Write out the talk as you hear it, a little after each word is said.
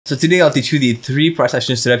So today I'll teach you the 3 price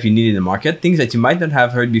action setup you need in the market, things that you might not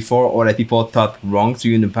have heard before or that people thought wrong to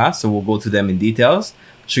you in the past. So we'll go through them in details.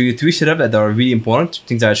 Show you 3 setups that are really important,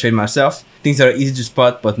 things that I trained myself, things that are easy to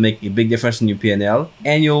spot but make a big difference in your P&L,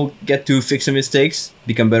 and you'll get to fix some mistakes,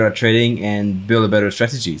 become better at trading, and build a better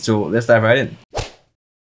strategy. So let's dive right in.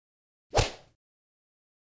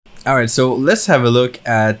 Alright, so let's have a look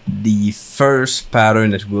at the first pattern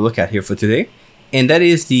that we'll look at here for today, and that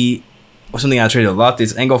is something I trade a lot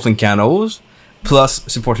is engulfing candles plus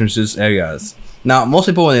support and resistance areas. Now, most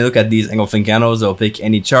people, when they look at these engulfing candles, they'll pick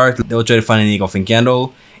any chart, they'll try to find any engulfing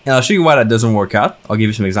candle, and I'll show you why that doesn't work out. I'll give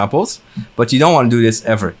you some examples, but you don't want to do this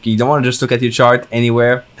ever. You don't want to just look at your chart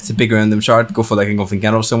anywhere. It's a big random chart, go for like engulfing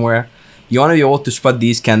candle somewhere. You want to be able to spot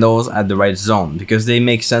these candles at the right zone because they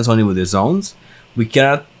make sense only with the zones. We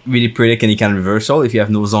cannot really predict any kind of reversal if you have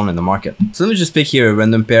no zone in the market. So let me just pick here a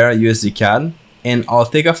random pair, USD CAD, and I'll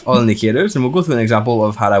take off all indicators and we'll go through an example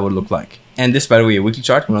of how that would look like. And this, by the way, a weekly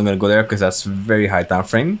chart. We're not going to go there because that's very high time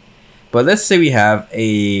frame. But let's say we have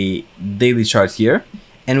a daily chart here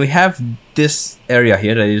and we have this area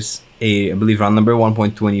here that is I believe round number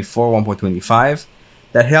 1.24, 1.25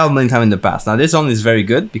 that held many times in the past. Now this zone is very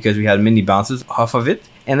good because we had many bounces off of it.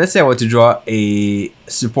 And let's say I want to draw a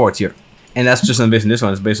support here. And that's just not based on this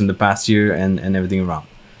one, it's based on the past year and everything around.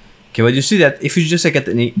 Okay, but you see that if you just look at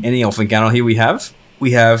any engulfing candle here we have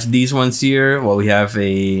these ones here. Well, we have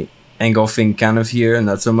a engulfing kind of here,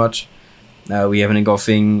 not so much. We have an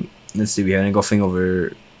engulfing, let's see, we have an engulfing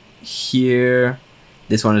over here.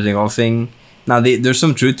 This one is engulfing. Now there's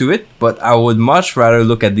some truth to it, but I would much rather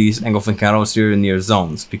look at these engulfing candles here in near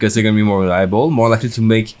zones because they're going to be more reliable, more likely to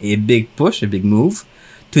make a big push, a big move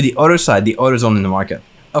to the other side, the other zone in the market.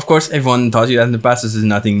 Of course, everyone taught you that in the past. This is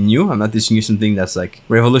nothing new. I'm not teaching you something that's like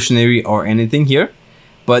revolutionary or anything here,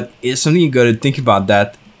 but it's something you got to think about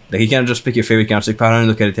that. Like you can't just pick your favorite candlestick pattern and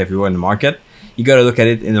look at it everywhere in the market. You got to look at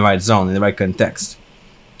it in the right zone, in the right context.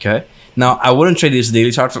 Okay. Now, I wouldn't trade this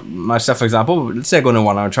daily chart for myself, for example, but let's say I go in a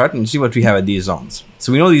 1 hour chart and see what we have at these zones.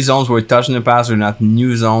 So we know these zones were touched in the past. They're not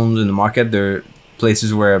new zones in the market. They're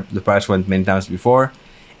places where the price went many times before.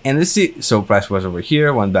 And let's see, so price was over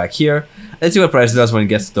here, went back here. Let's see what price does when it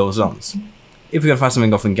gets to those zones. If we can find some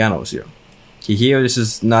engulfing candles here. Okay, here, this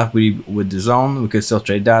is not really with the zone. We could still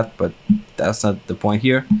trade that, but that's not the point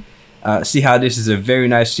here. See how this is a very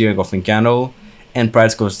nice here engulfing candle and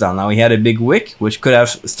price goes down. Now we had a big wick, which could have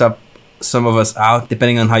stopped some of us out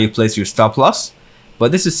depending on how you place your stop loss.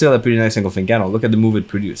 But this is still a pretty nice engulfing candle. Look at the move it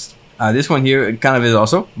produced. This one here, it kind of is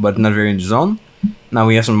also, but not very in the zone. Now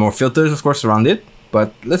we have some more filters, of course, around it.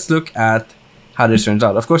 But let's look at how this turns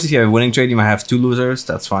out. Of course, if you have a winning trade, you might have 2 losers.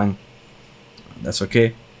 That's fine. That's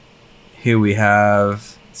okay. Here we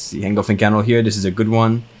have, let's see, engulfing candle here. This is a good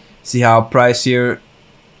one. See how price here,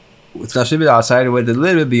 it's a little bit outside, it went a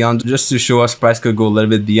little bit beyond, just to show us price could go a little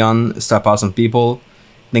bit beyond, stop out some people,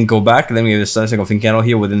 then go back. And then we have this nice engulfing candle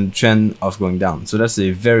here within the trend of going down. So that's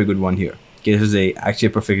a very good one here. Okay, this is actually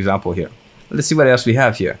a perfect example here. Let's see what else we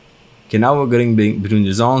have here. Okay, now we're getting between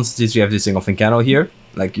the zones. Since we have this engulfing candle here,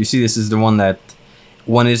 like you see, this is the one that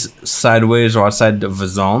one is sideways or outside of a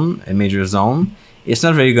zone, a major zone. It's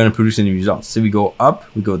not really going to produce any results. So we go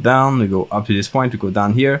up, we go down, we go up to this point, we go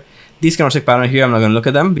down here. These candlestick patterns here, I'm not going to look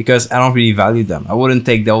at them because I don't really value them. I wouldn't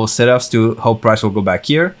take those setups to hope price will go back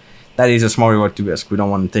here. That is a small reward to risk. We don't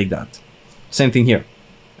want to take that. Same thing here.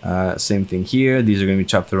 Same thing here. These are going to be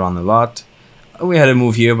chopped around a lot. We had a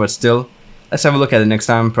move here, but still. Let's have a look at the next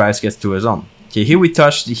time price gets to a zone. Okay, here we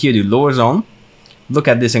touched here the lower zone. Look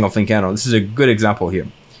at this engulfing candle. This is a good example here.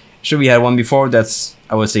 Sure, we had one before that's,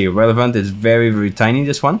 I would say, irrelevant. It's very, very tiny,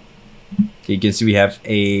 this one. Okay, you can see we have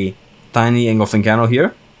a tiny engulfing candle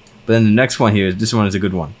here. But then the next one here, this one is a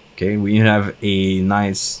good one. Okay, we have a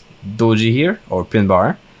nice doji here, or pin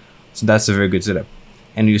bar. So that's a very good setup.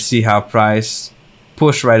 And you see how price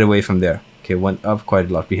pushed right away from there. Okay, went up quite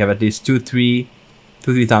a lot. We have at least 2-3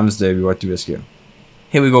 times the reward to risk here.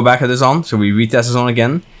 Here we go back at the zone, so we retest the zone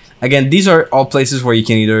again. Again, these are all places where you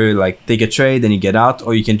can either like take a trade, then you get out,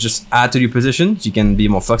 or you can just add to your positions. You can be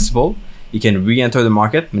more flexible. You can re-enter the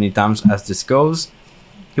market many times as this goes.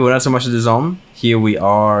 Here we're not so much in the zone. Here we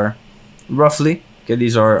are roughly. Okay,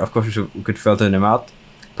 these are, of course, we could filter them out.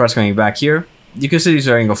 Price coming back here. You can see these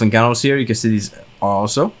are engulfing candles here. You can see these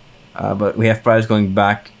also, but we have price going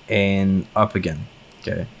back and up again.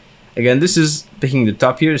 Okay. Again, this is picking the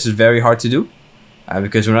top here. This is very hard to do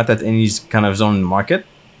because we're not at any kind of zone in the market,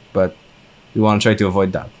 but we want to try to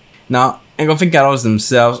avoid that. Now, engulfing candles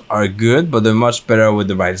themselves are good, but they're much better with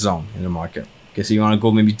the right zone in the market. Okay, so you want to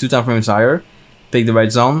go maybe 2 time frames higher, pick the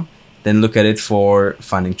right zone, then look at it for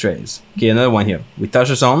finding trades. Okay, another one here. We touch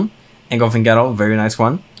the zone, engulfing candle, very nice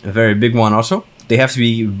one, a very big one also. They have to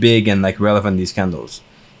be big and like relevant, these candles.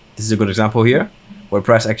 This is a good example here, where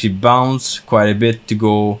price actually bounced quite a bit to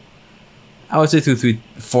go, I would say 2, 3,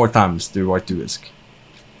 4 times the reward to risk.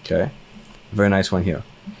 Okay, very nice one here.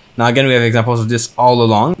 Now again, we have examples of this all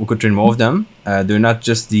along. We could train more of them. They're not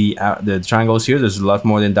just the triangles here. There's a lot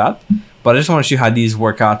more than that. But I just want to show you how these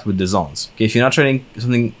work out with the zones. Okay, if you're not trading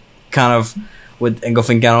something kind of with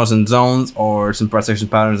engulfing candles and zones, or some price action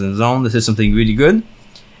patterns and zone, this is something really good.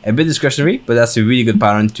 A bit discretionary, but that's a really good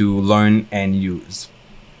pattern to learn and use.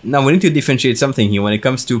 Now we need to differentiate something here when it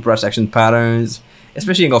comes to price action patterns,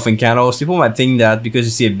 especially engulfing candles. People might think that because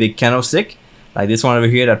you see a big candlestick like this one over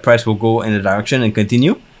here, that price will go in a direction and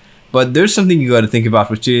continue. But there's something you got to think about,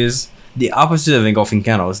 which is the opposite of engulfing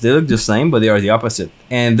candles. They look the same, but they are the opposite,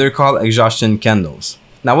 and they're called exhaustion candles.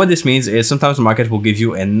 Now what this means is sometimes the market will give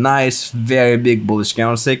you a nice, very big bullish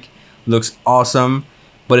candlestick, looks awesome,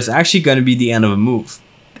 but it's actually going to be the end of a move.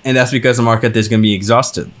 And that's because the market is going to be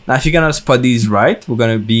exhausted. Now, if you're going to spot these right, we're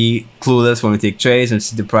going to be clueless when we take trades and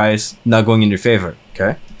see the price not going in your favor.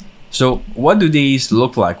 Okay. So what do these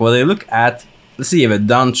look like? Well, they look at, let's say you have a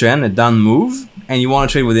downtrend, a down move, and you want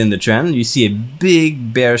to trade within the trend. You see a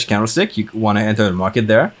big bearish candlestick. You want to enter the market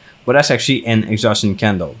there, but that's actually an exhaustion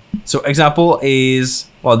candle. So example is,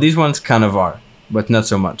 well, these ones kind of are, but not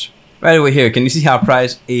so much. Right away here, can you see how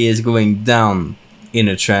price is going down in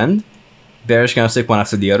a trend? Bearish candlestick one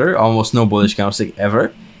after the other, almost no bullish candlestick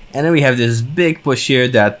ever. And then we have this big push here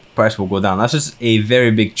that price will go down. That's just a very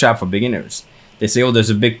big trap for beginners. They say, oh, there's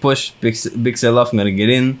a big push, big sell-off, I'm gonna get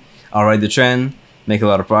in, I'll ride the trend, make a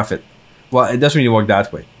lot of profit. Well, it doesn't really work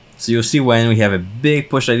that way. So you'll see when we have a big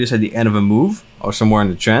push like this at the end of a move or somewhere in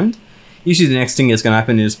the trend, usually the next thing that's gonna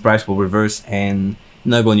happen is price will reverse and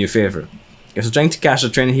not go in your favor. Okay, so trying to catch the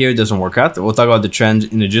trend here doesn't work out. We'll talk about the trend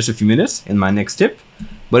in just a few minutes in my next tip.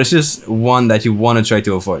 But it's just one that you want to try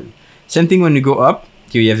to avoid. Same thing when you go up.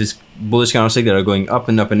 Here you have this bullish candlestick that are going up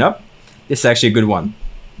and up and up. This is actually a good one.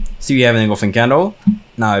 See, we have an engulfing candle.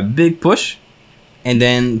 Now a big push. And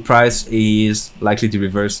then price is likely to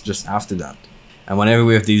reverse just after that. And whenever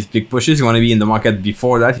we have these big pushes, you want to be in the market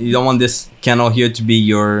before that. You don't want this candle here to be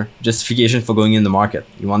your justification for going in the market.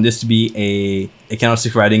 You want this to be a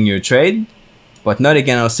candlestick riding your trade, but not a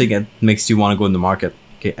candlestick that makes you want to go in the market.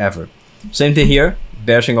 Okay, ever. Same thing here.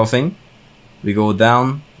 Bearish engulfing, we go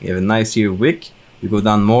down, we have a nice here wick, we go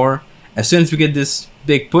down more. As soon as we get this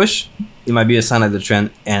big push, it might be a sign that the trend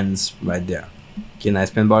ends right there. Okay, nice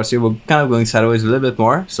pin bars here. We're kind of going sideways a little bit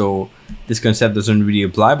more, so this concept doesn't really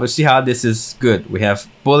apply, but see how this is good. We have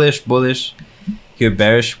bullish, bullish, here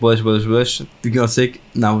bearish, bullish, bullish, bullish, big candlestick.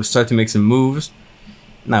 Now we start to make some moves.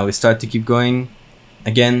 Now we start to keep going.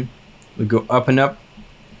 Again, we go up and up.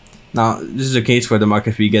 Now, this is a case where the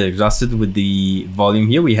market we get exhausted with the volume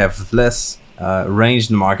here. We have less range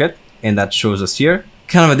in the market, and that shows us here.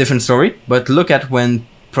 Kind of a different story, but look at when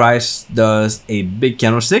price does a big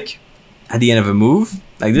candlestick at the end of a move.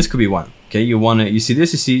 Like this could be one. Okay, you see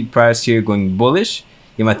this, you see price here going bullish.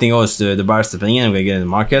 You might think, oh, it's the bar stepping in, I'm gonna get in the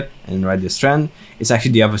market and ride this trend. It's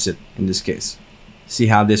actually the opposite in this case. See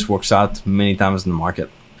how this works out many times in the market.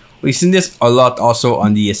 We've seen this a lot also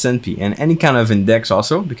on the S&P and any kind of index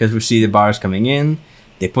also, because we see the buyers coming in,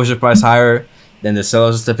 they push the price higher, then the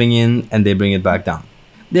sellers are stepping in and they bring it back down.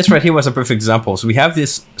 This right here was a perfect example. So we have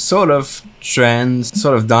this sort of trend,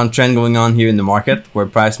 sort of downtrend going on here in the market where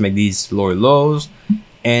price make these lower lows.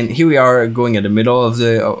 And here we are going at the middle of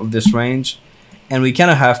this range, and we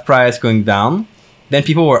kind of have price going down. Then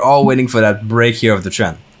people were all waiting for that break here of the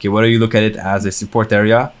trend. Okay, whether you look at it as a support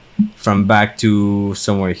area, from back to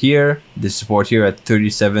somewhere here, this support here at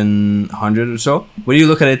 3,700 or so. When you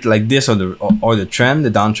look at it like this, or the trend,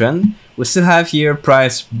 the downtrend, we still have here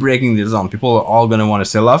price breaking the zone. People are all gonna want to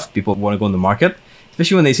sell off. People want to go in the market,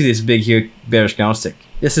 especially when they see this big here bearish candlestick.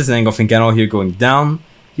 This is an engulfing candle here going down.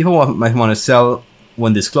 People might want to sell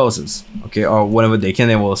when this closes, okay, or whenever they can,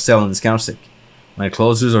 they will sell in this candlestick when it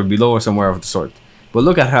closes or below or somewhere of the sort. But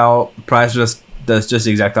look at how price just does just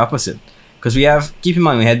the exact opposite. Because we have, keep in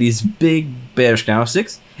mind, we had these big bearish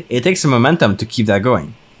candlesticks. It takes some momentum to keep that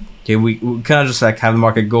going. Okay, we kind of just like have the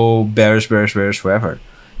market go bearish, bearish, bearish forever.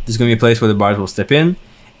 There's going to be a place where the buyers will step in.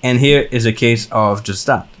 And here is a case of just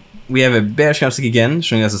that. We have a bearish candlestick again,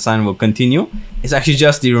 showing us a sign will continue. It's actually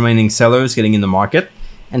just the remaining sellers getting in the market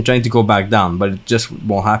and trying to go back down, but it just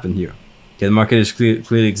won't happen here. Okay, the market is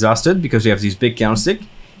clearly exhausted because we have these big candlesticks.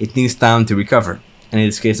 It needs time to recover. And in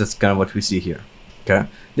this case, that's kind of what we see here. Okay,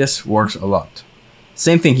 this works a lot.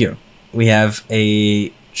 Same thing here. We have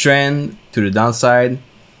a trend to the downside.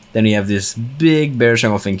 Then we have this big bearish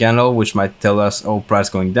engulfing candle, which might tell us, oh, price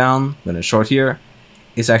going down. I'm gonna short here.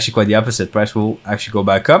 it's actually quite the opposite. Price will actually go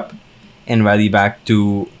back up and rally back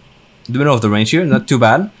to the middle of the range here. Not too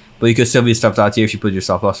bad, but you could still be stopped out here if you put your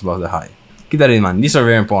stop loss above the high. Keep that in mind. These are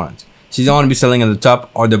very important. So you don't want to be selling at the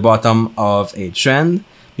top or the bottom of a trend,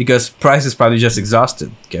 because price is probably just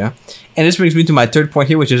exhausted. Okay, and this brings me to my third point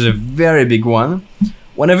here, which is a very big one.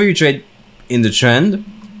 Whenever you trade in the trend,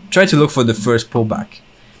 try to look for the first pullback.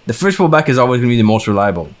 The first pullback is always going to be the most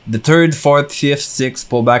reliable. The third, fourth, fifth, sixth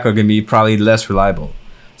pullback are going to be probably less reliable.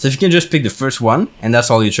 So if you can just pick the first one and that's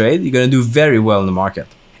all you trade, you're going to do very well in the market.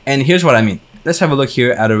 And here's what I mean. Let's have a look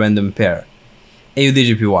here at a random pair,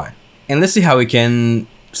 AUD/JPY, and let's see how we can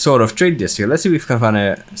sort of trade this here. Let's see if we can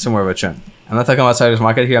find somewhere of a trend. I'm not talking about sideways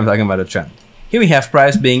market here, I'm talking about a trend. Here we have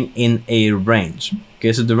price being in a range.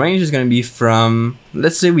 Okay, so the range is going to be from,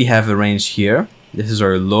 let's say we have a range here. This is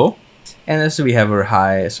our low. And let's say we have our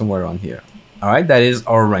high somewhere around here. Alright, that is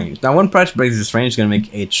our range. Now when price breaks this range, it's going to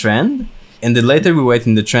make a trend. And the later we wait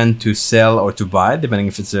in the trend to sell or to buy, depending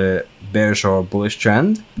if it's a bearish or bullish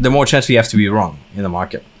trend, the more chance we have to be wrong in the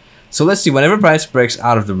market. So let's see, whenever price breaks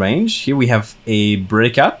out of the range, here we have a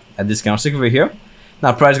breakout at this candlestick over here.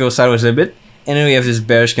 Now price goes sideways a little bit, and then we have this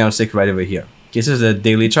bearish candlestick right over here. Okay, this is a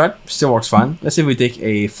daily chart, still works fine. Let's see if we take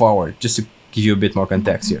a forward, just to give you a bit more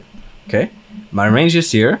context here. Okay, my range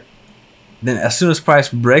is here. Then as soon as price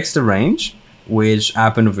breaks the range, which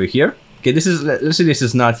happened over here. Okay, this is, let's say this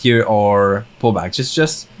is not here or pullback,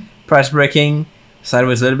 just price breaking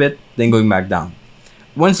sideways a little bit, then going back down.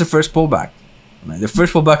 When's the first pullback? The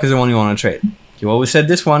first pullback is the one you want to trade. Okay, well, we said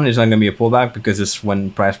this one is not going to be a pullback because it's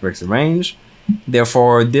when price breaks the range.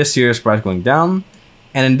 Therefore, this here is price going down,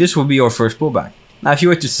 and then this will be your first pullback. Now, if you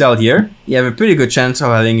were to sell here, you have a pretty good chance of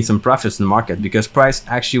having some profits in the market because price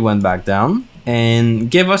actually went back down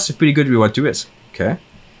and gave us a pretty good reward to risk. Okay,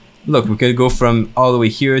 look, we could go from all the way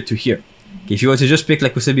here to here. Okay, if you were to just pick,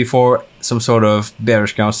 like we said before, some sort of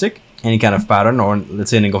bearish candlestick, any kind of pattern, or let's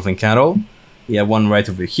say an engulfing candle, we have one right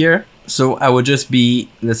over here. So I would just be,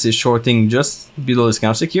 let's say, shorting just below this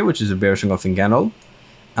candlestick here, which is a bearish engulfing candle.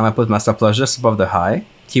 I'm gonna put my stop loss just above the high.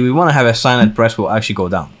 Okay, we want to have a sign that price will actually go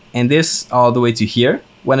down. And this all the way to here,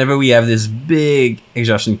 whenever we have this big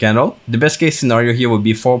exhaustion candle, the best case scenario here would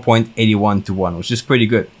be 4.81 to 1, which is pretty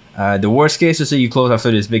good. The worst case is that you close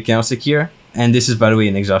after this big candlestick here. And this is, by the way,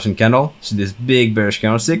 an exhaustion candle. So this big bearish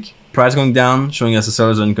candlestick. Price going down, showing us the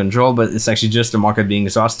sellers are in control, but it's actually just the market being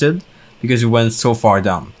exhausted because it went so far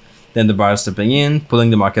down. Then the buyers stepping in,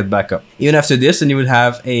 pulling the market back up. Even after this, then you would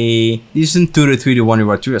have a decent 2 to 3 to 1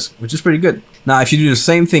 reward to risk, which is pretty good. Now, if you do the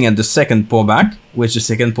same thing at the second pullback, which the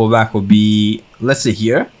second pullback will be, let's say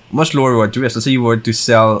here, much lower reward to risk. Let's say you were to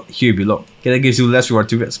sell here below. Okay, that gives you less reward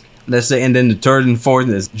to risk. Let's say, and then the third and fourth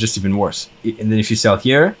is just even worse. And then if you sell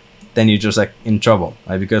here, then you're just like in trouble,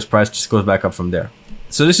 right? Because price just goes back up from there.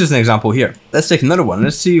 So this is an example here. Let's take another one.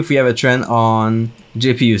 Let's see if we have a trend on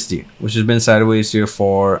JPUSD, which has been sideways here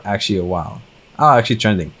for actually a while. Actually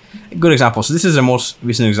trending. A good example. So this is the most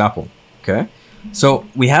recent example. Okay. So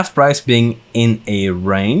we have price being in a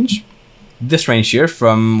range. This range here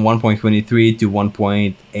from 1.23 to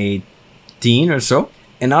 1.18 or so.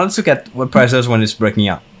 And now let's look at what price does when it's breaking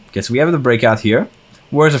out. Okay, so we have the breakout here.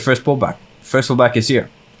 Where's the first pullback? First pullback is here.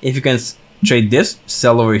 If you can trade this,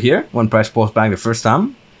 sell over here when price pulls back the first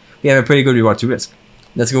time, we have a pretty good reward to risk.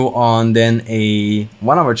 Let's go on then a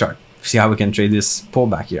 1 hour chart. See how we can trade this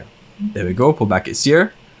pullback here. There we go, pullback is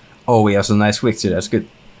here. Oh, we have some nice wicks here, that's good.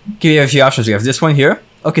 Okay, we have a few options. We have this one here.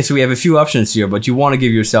 Okay, so we have a few options here, but you want to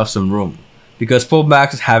give yourself some room because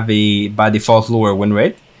pullbacks have a, by default, lower win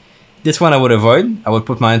rate. This one I would avoid. I would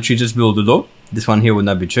put my entry just below the low. This one here would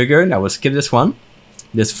not be triggered. I would skip this one.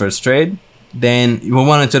 This first trade. Then we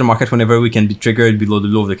want to enter the market whenever we can be triggered below the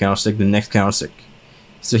low of the candlestick, the next candlestick.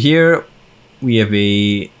 So here we have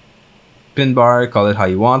a pin bar, call it how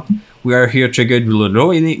you want. We are here triggered below the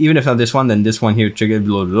low. Even if not this one, then this one here triggered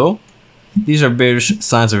below the low. These are bearish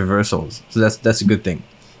signs of reversals. So that's a good thing.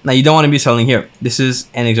 Now you don't want to be selling here. This is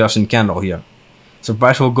an exhaustion candle here. So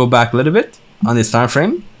price will go back a little bit on this time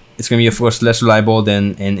frame. It's going to be, of course, less reliable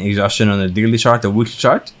than an exhaustion on a daily chart or weekly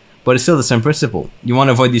chart. But it's still the same principle. You want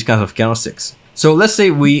to avoid these kinds of candlesticks. So let's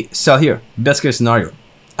say we sell here. Best case scenario.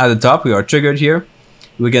 At the top, we are triggered here.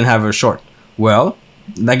 We can have a short. Well,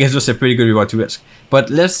 that gives us a pretty good reward to risk.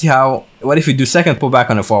 But let's see how, what if we do second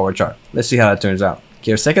pullback on a forward chart? Let's see how that turns out.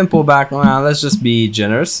 Okay, our second pullback, well, let's just be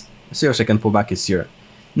generous. Let's say our second pullback is here.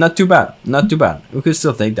 Not too bad. Not too bad. We could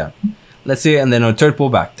still take that. Let's say, and then our third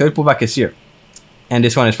pullback. Third pullback is here. And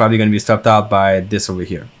this one is probably going to be stopped out by this over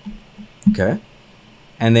here. Okay.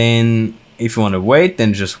 And then if you want to wait,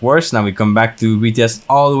 then just worse. Now we come back to retest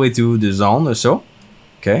all the way to the zone or so.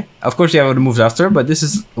 Okay. Of course, you have other moves after, but this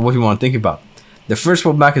is what you want to think about. The first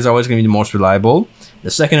pullback is always going to be the most reliable.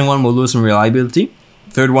 The second one will lose some reliability.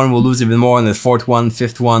 Third one will lose even more, and the fourth one,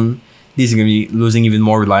 fifth one, these are going to be losing even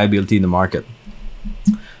more reliability in the market.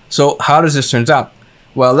 So how does this turn out?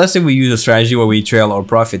 Well, let's say we use a strategy where we trail or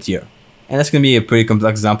profit here. And that's going to be a pretty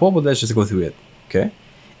complex example, but let's just go through it. Okay.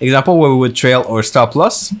 Example where we would trail or stop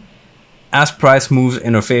loss as price moves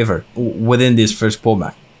in our favor within this first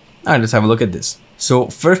pullback. All right, let's have a look at this. So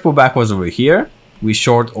first pullback was over here. We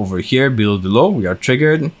short over here below the low. We are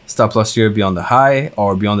triggered. Stop loss here beyond the high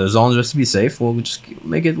or beyond the zone just to be safe. We'll just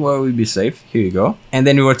make it where we be safe. Here you go. And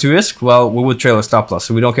then reward to risk. Well, we would trail a stop loss,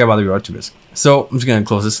 so we don't care about the reward to risk. So I'm just gonna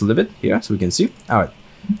close this a little bit here so we can see. All right.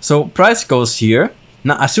 So price goes here.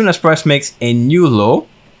 Now, as soon as price makes a new low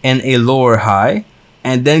and a lower high,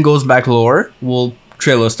 and then goes back lower, we'll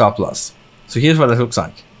trail a stop loss. So here's what it looks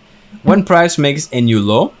like. When price makes a new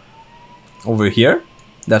low over here,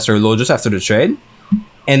 that's our low just after the trade,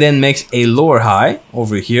 and then makes a lower high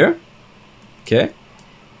over here, okay,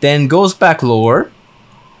 then goes back lower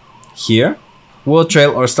here, we'll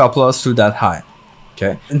trail our stop loss to that high,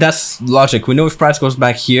 okay. And that's logic. We know if price goes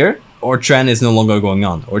back here, our trend is no longer going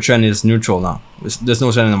on. Our trend is neutral now. There's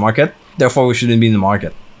no trend in the market, therefore we shouldn't be in the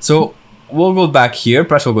market. So we'll go back here,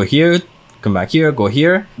 price will go here, come back here, go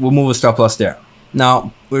here, we'll move a stop loss there.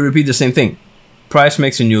 Now we repeat the same thing. Price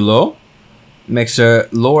makes a new low, makes a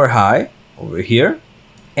lower high over here,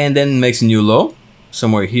 and then makes a new low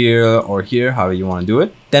somewhere here or here, however you want to do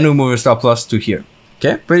it. Then we move a stop loss to here.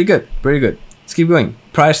 Okay, pretty good, pretty good. Let's keep going.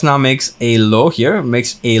 Price now makes a low here,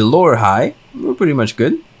 makes a lower high, we're pretty much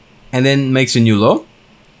good, and then makes a new low.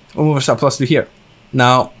 We'll move a stop loss to here.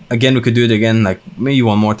 Now again, we could do it again, like maybe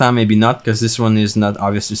one more time, maybe not, because this one is not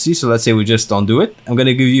obvious to see. So let's say we just don't do it. I'm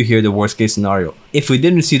gonna give you here the worst case scenario. If we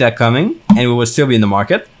didn't see that coming and we would still be in the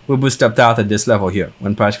market, we would step out at this level here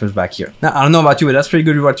when price comes back here. Now I don't know about you, but that's pretty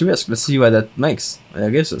good reward to risk. Let's see what that makes.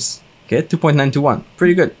 That gives us, okay, 2.921.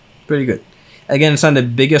 Pretty good, pretty good. Again, it's not the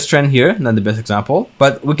biggest trend here, not the best example,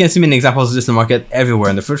 but we can see many examples of this in the market everywhere.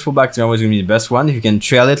 And the first pullback is always gonna be the best one. If you can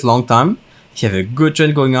trail it long time, if you have a good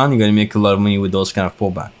trend going on, you're gonna make a lot of money with those kind of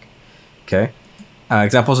pullback. Okay,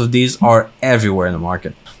 examples of these are everywhere in the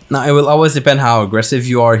market. Now it will always depend how aggressive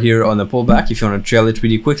you are here on the pullback. If you want to trail it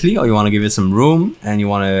really quickly, or you want to give it some room and you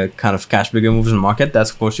want to kind of catch bigger moves in the market,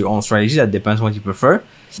 that's of course your own strategy. That depends on what you prefer.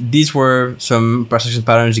 These were some price action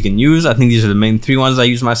patterns you can use. I think these are the main three ones I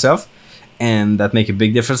use myself, and that make a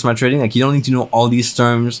big difference in my trading. Like, you don't need to know all these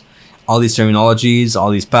terms, all these terminologies,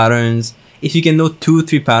 all these patterns. If you can know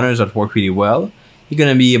 2-3 patterns that work really well, you're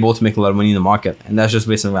gonna be able to make a lot of money in the market. And that's just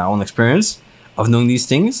based on my own experience of knowing these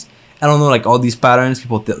things. I don't know like all these patterns.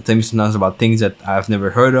 People tell me sometimes about things that I've never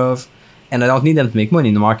heard of, and I don't need them to make money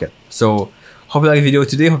in the market. So hope you like the video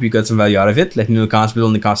today. Hope you got some value out of it. Let me know in the comments below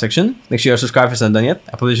in the comment section. Make sure you're subscribed if it's not done yet.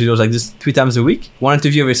 I publish videos like this 3 times a week. 1 and 2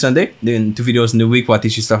 videos every Sunday. Then 2 videos in the week where I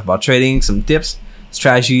teach you stuff about trading, some tips,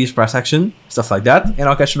 strategies, price action, stuff like that. And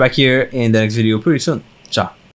I'll catch you back here in the next video pretty soon. Ciao.